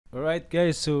Alright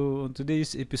guys, so on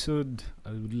today's episode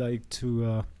I would like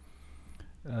to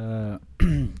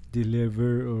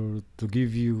deliver or to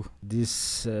give you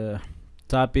this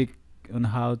topic on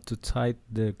how to tighten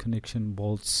the connection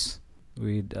bolts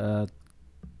with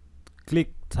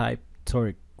click type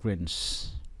torque wrench.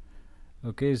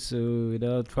 Okay, so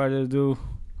without further ado,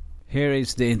 here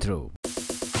is the intro.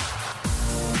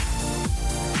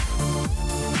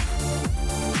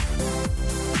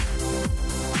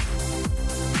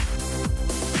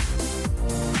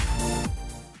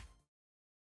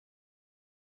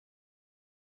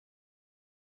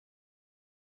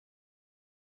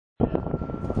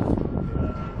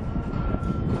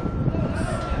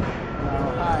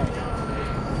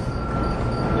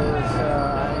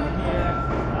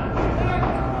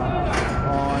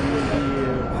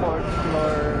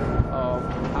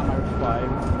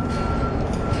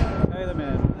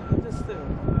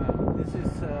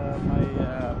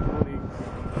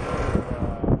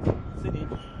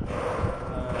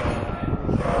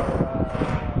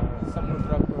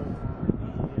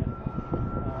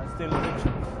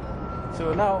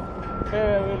 So now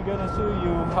here we're gonna show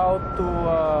you how to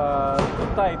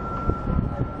tighten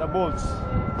the bolts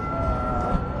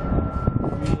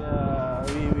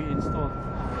we installed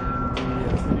in the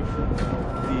connection of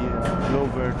the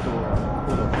blower to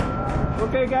pull-up.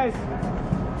 Okay guys,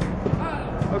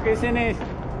 okay Sine,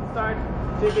 start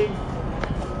digging.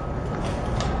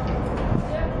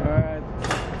 Alright,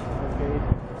 okay.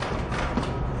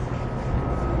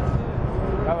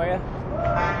 How are you?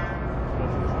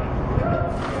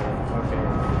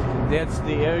 That's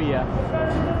the area.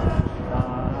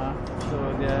 So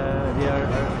they are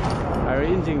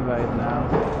arranging right now.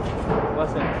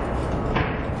 What's that?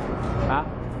 Huh?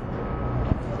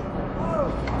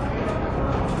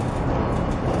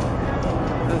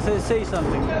 Say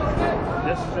something.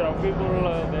 Just people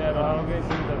they are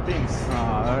organizing the things.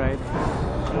 Alright.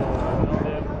 So now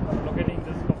they are locating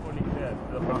the scaffolding there.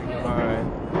 Alright.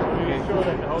 We will show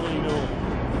that how we do.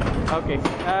 Okay.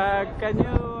 Can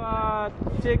you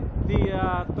check the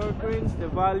torque wrench, the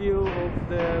value of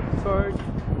the torque?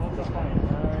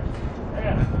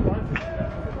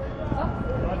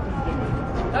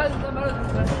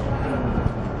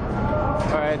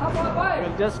 Alright,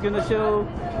 we're just gonna show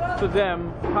to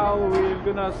them how we're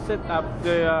gonna set up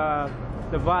the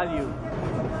value.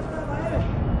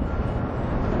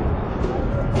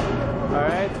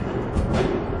 Alright.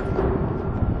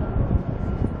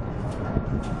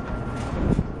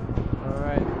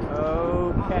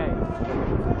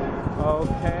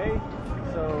 Okay,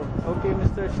 so okay,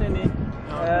 Mr. Sini.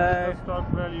 Stock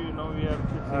value now we are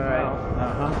fixing. Alright.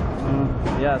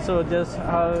 Yeah. So just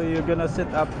how you're gonna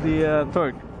set up the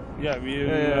torque? Yeah, we will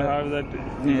have that.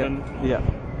 Yeah.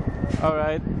 All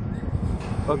right.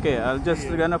 Okay, I'll just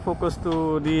gonna focus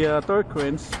to the torque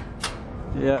wrench.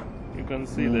 Yeah. You can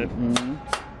see that.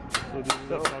 So this is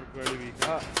the torque value we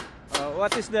have.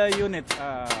 What is the unit?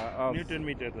 Newton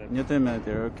meter there. Newton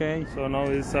meter, okay. So now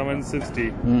is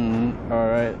 760. All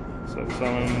right. So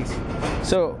 7.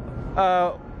 So,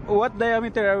 what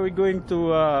diameter are we going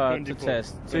to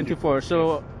test? 24.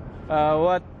 So,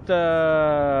 what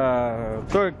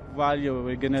torque value are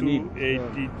we gonna need?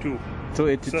 282.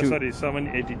 282. So, sorry,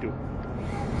 782.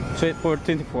 So for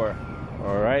 24.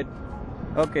 All right.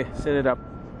 Okay, set it up.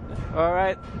 All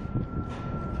right.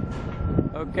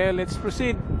 Okay, let's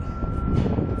proceed.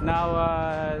 Now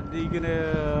they're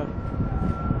gonna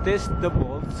test the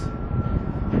bolts,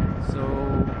 so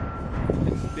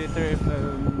it's better if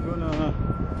I'm gonna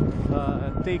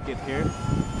take it here.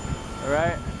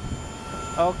 Alright,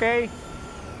 okay,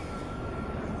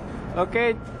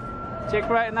 check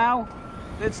right now.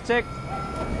 Let's check.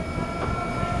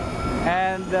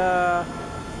 And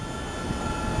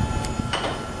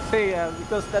see,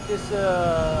 because that is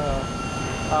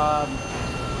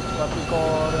what we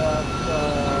call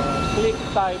click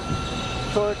type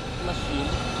torque machine.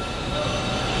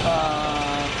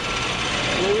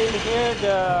 We will hear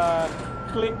the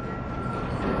click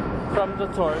from the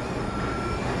torque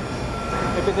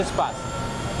if it is fast.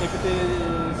 If it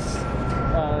is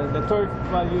the torque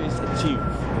value is achieved.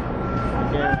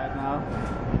 Okay, right now.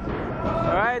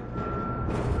 Alright,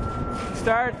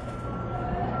 start.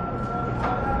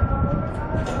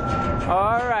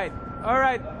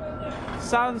 Alright.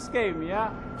 Sounds came, yeah?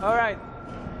 Alright.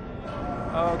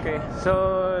 Okay,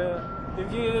 so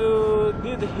if you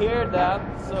did hear that,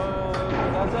 so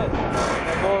that's it.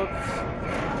 The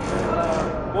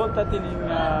bolt tightening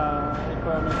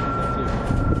requirement is achieved.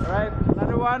 Alright,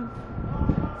 another one.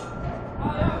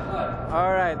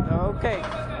 Alright, okay.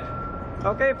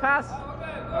 Okay, pass.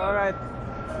 Alright.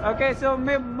 Okay, so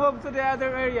move to the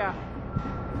other area.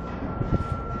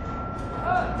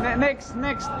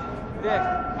 Next.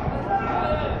 Yeah.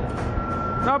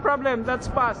 No problem. That's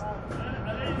fast.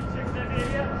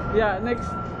 Yeah. Next.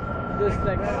 Just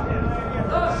next.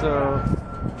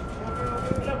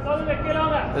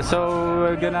 So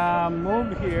we're gonna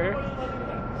move here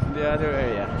in the other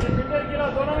area.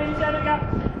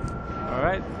 All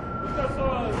right.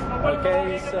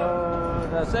 Okay. So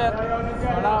that's it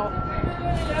for now.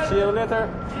 See you later.